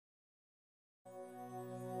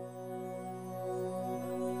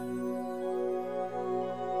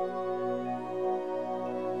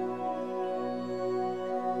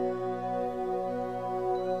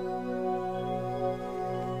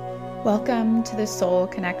Welcome to the Soul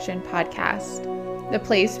Connection Podcast, the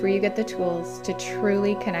place where you get the tools to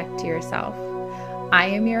truly connect to yourself. I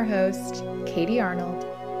am your host, Katie Arnold.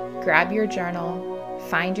 Grab your journal,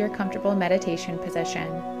 find your comfortable meditation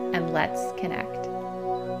position, and let's connect.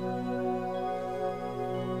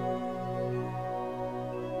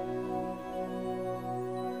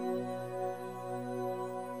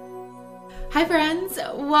 Hi friends,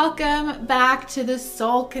 welcome back to the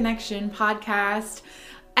Soul Connection Podcast.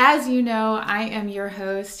 As you know, I am your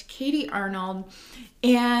host, Katie Arnold,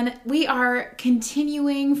 and we are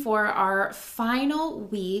continuing for our final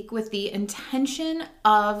week with the intention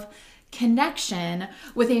of connection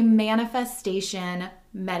with a manifestation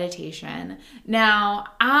meditation. Now,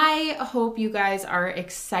 I hope you guys are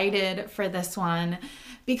excited for this one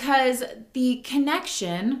because the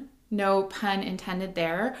connection, no pun intended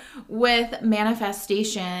there, with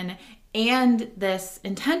manifestation and this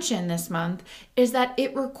intention this month is that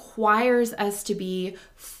it requires us to be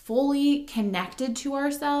fully connected to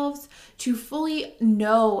ourselves, to fully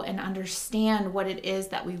know and understand what it is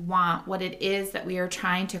that we want, what it is that we are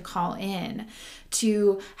trying to call in,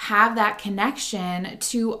 to have that connection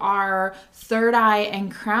to our third eye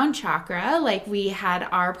and crown chakra, like we had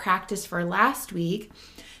our practice for last week,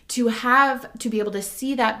 to be able to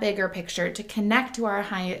see that bigger picture, to connect to our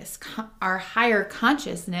higher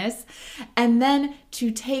consciousness, and then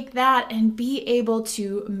to take that and be able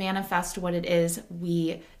to manifest what it is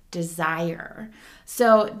we desire.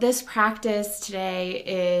 So this practice today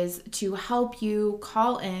is to help you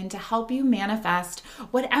call in, to help you manifest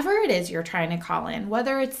whatever it is you're trying to call in,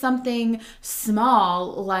 whether it's something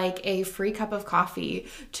small like a free cup of coffee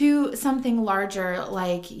to something larger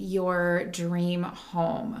like your dream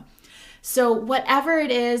home. So whatever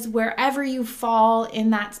it is, wherever you fall in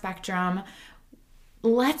that spectrum,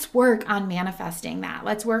 let's work on manifesting that.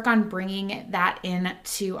 Let's work on bringing that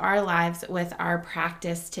into our lives with our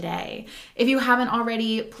practice today. If you haven't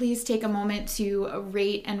already, please take a moment to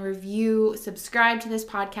rate and review, subscribe to this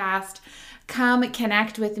podcast. Come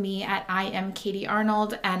connect with me at I am Katie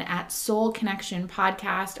Arnold and at Soul Connection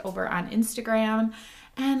Podcast over on Instagram.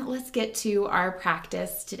 And let's get to our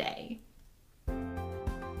practice today.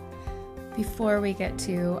 Before we get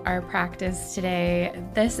to our practice today,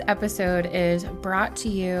 this episode is brought to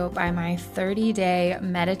you by my 30-day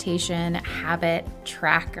meditation habit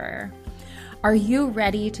tracker. Are you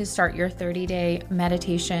ready to start your 30-day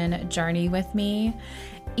meditation journey with me?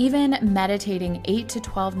 Even meditating 8 to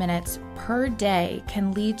 12 minutes per day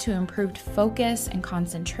can lead to improved focus and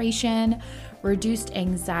concentration, reduced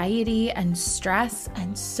anxiety and stress,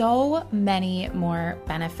 and so many more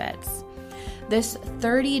benefits. This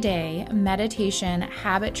 30-day meditation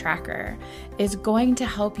habit tracker is going to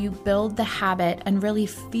help you build the habit and really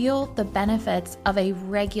feel the benefits of a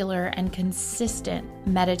regular and consistent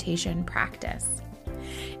meditation practice.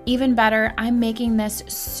 Even better, I'm making this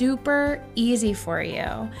super easy for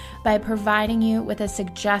you by providing you with a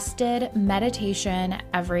suggested meditation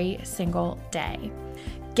every single day.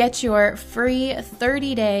 Get your free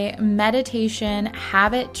 30-day meditation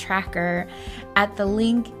habit tracker at the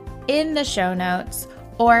link in the show notes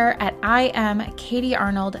or at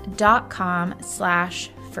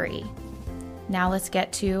iamkatiearnold.com/free. Now let's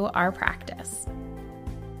get to our practice.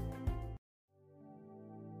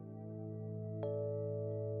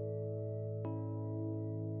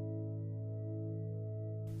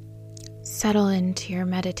 Settle into your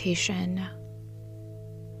meditation.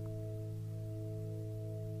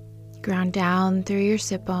 Ground down through your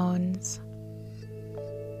sit bones.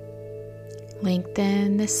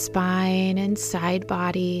 Lengthen the spine and side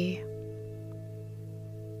body.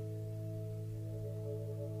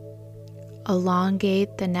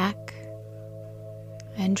 Elongate the neck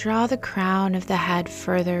and draw the crown of the head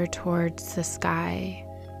further towards the sky.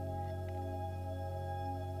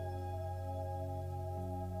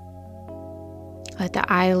 Let the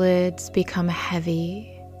eyelids become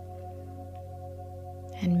heavy,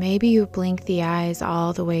 and maybe you blink the eyes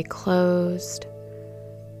all the way closed,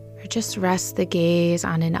 or just rest the gaze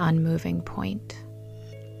on an unmoving point.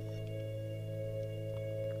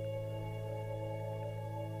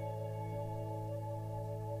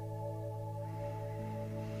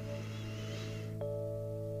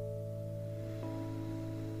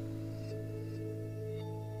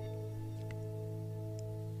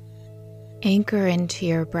 Anchor into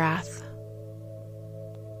your breath.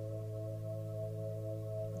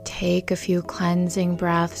 Take a few cleansing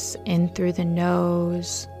breaths in through the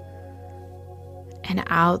nose and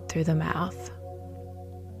out through the mouth.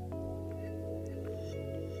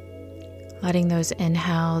 Letting those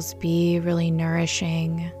inhales be really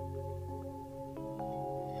nourishing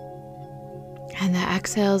And the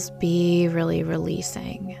exhales be really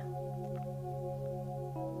releasing.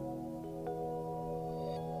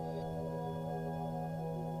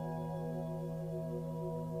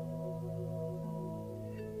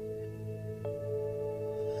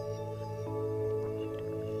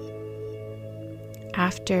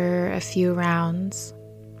 After a few rounds,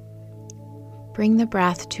 bring the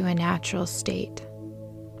breath to a natural state,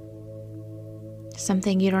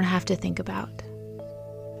 something you don't have to think about.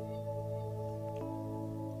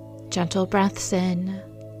 Gentle breaths in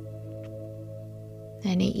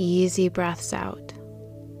and easy breaths out.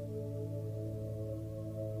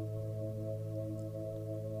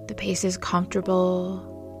 The pace is comfortable,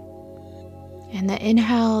 and the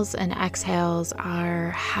inhales and exhales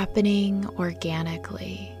are happening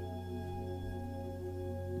organically.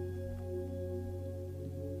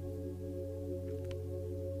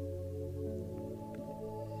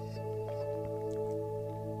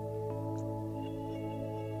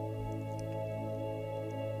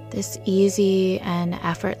 This easy and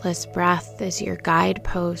effortless breath is your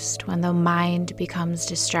guidepost when the mind becomes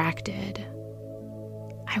distracted.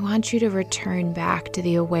 I want you to return back to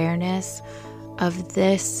the awareness of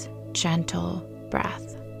this gentle breath.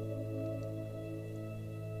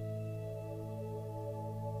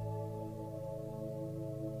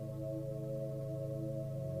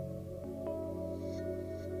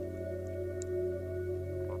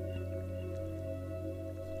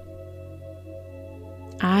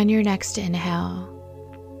 On your next inhale,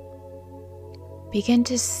 begin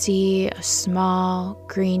to see a small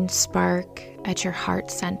green spark at your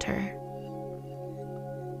heart center.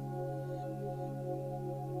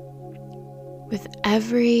 With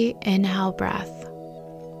every inhale breath,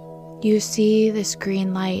 you see this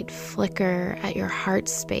green light flicker at your heart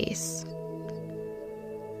space,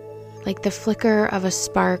 like the flicker of a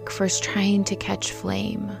spark first trying to catch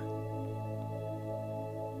flame.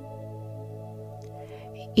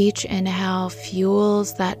 Each inhale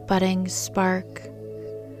fuels that budding spark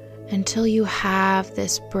until you have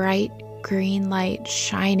this bright green light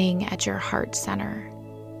shining at your heart center.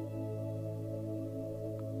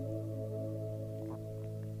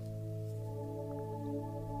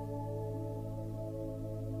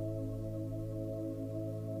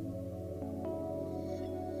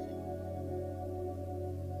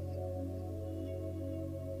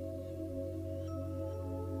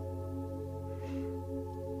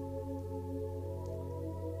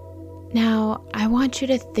 Now, I want you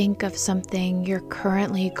to think of something you're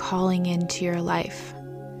currently calling into your life.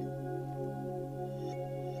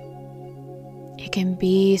 It can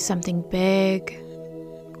be something big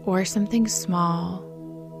or something small.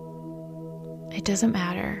 It doesn't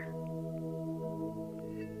matter.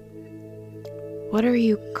 What are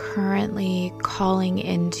you currently calling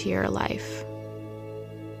into your life?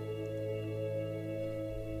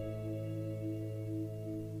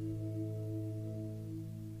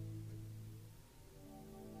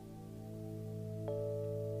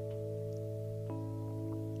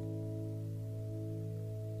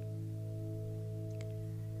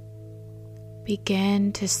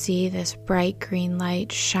 Begin to see this bright green light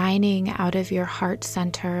shining out of your heart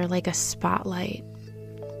center like a spotlight.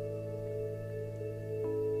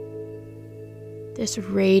 This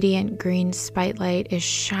radiant green spotlight is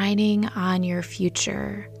shining on your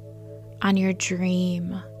future, on your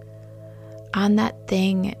dream, on that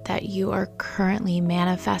thing that you are currently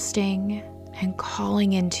manifesting and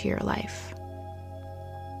calling into your life.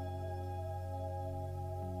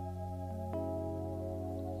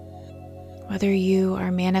 Whether you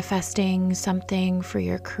are manifesting something for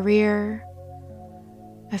your career,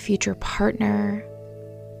 a future partner,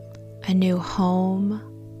 a new home,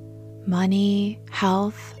 money,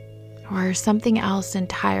 health, or something else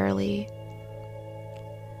entirely,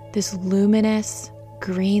 this luminous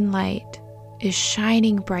green light is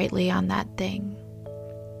shining brightly on that thing.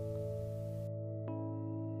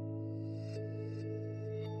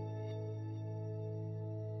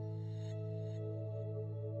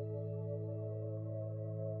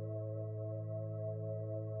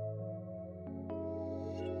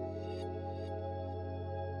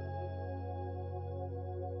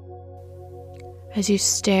 As you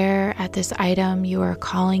stare at this item you are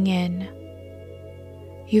calling in,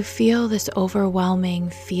 you feel this overwhelming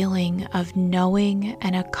feeling of knowing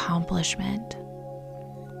and accomplishment.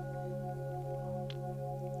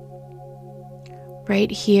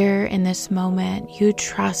 Right here in this moment, you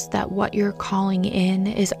trust that what you're calling in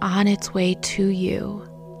is on its way to you.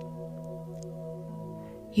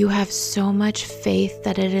 You have so much faith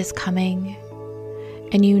that it is coming,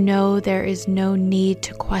 and you know there is no need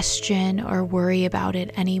to question or worry about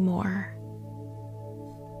it anymore.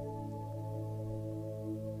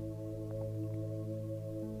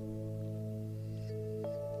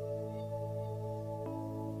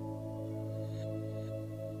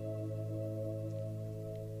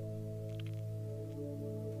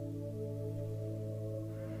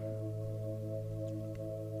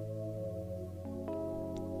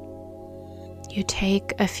 you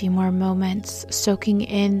take a few more moments soaking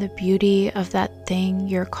in the beauty of that thing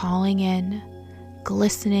you're calling in,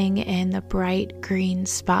 glistening in the bright green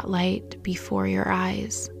spotlight before your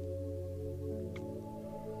eyes.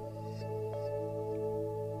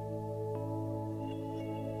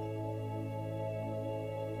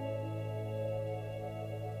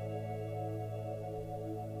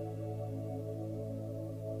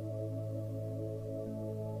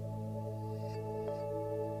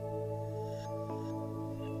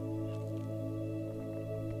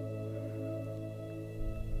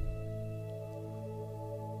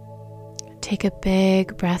 Take a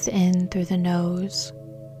big breath in through the nose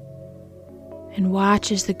and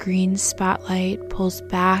watch as the green spotlight pulls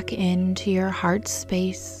back into your heart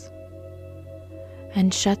space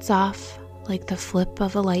and shuts off like the flip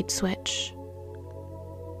of a light switch.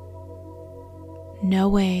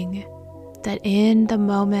 Knowing that in the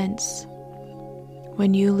moments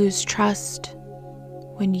when you lose trust,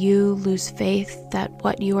 when you lose faith that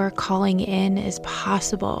what you are calling in is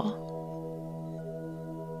possible,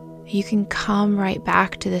 you can come right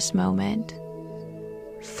back to this moment,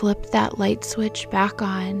 flip that light switch back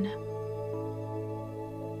on,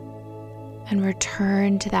 and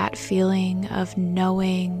return to that feeling of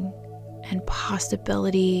knowing and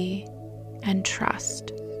possibility and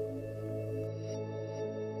trust.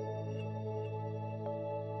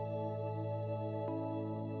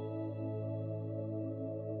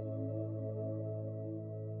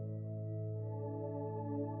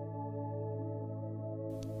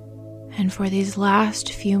 And for these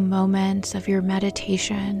last few moments of your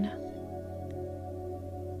meditation,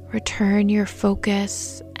 return your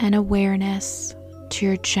focus and awareness to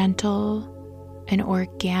your gentle and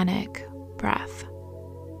organic breath.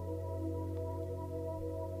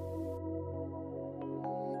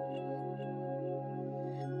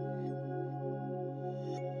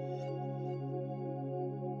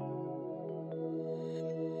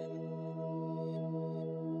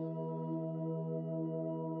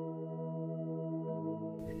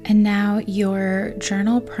 And now your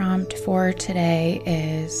journal prompt for today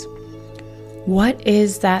is, what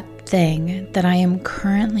is that thing that I am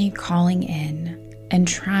currently calling in and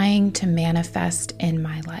trying to manifest in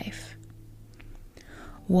my life?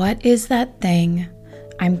 What is that thing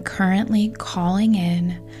I'm currently calling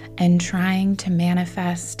in and trying to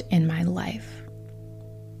manifest in my life?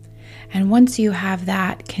 And once you have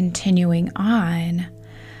that continuing on,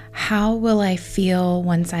 how will I feel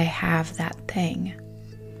once I have that thing?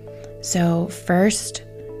 So first,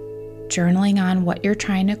 journaling on what you're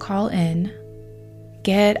trying to call in.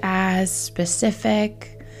 Get as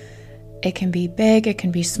specific. It can be big, it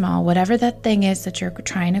can be small, whatever that thing is that you're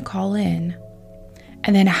trying to call in.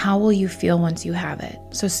 And then how will you feel once you have it?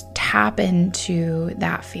 So tap into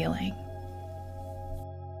that feeling.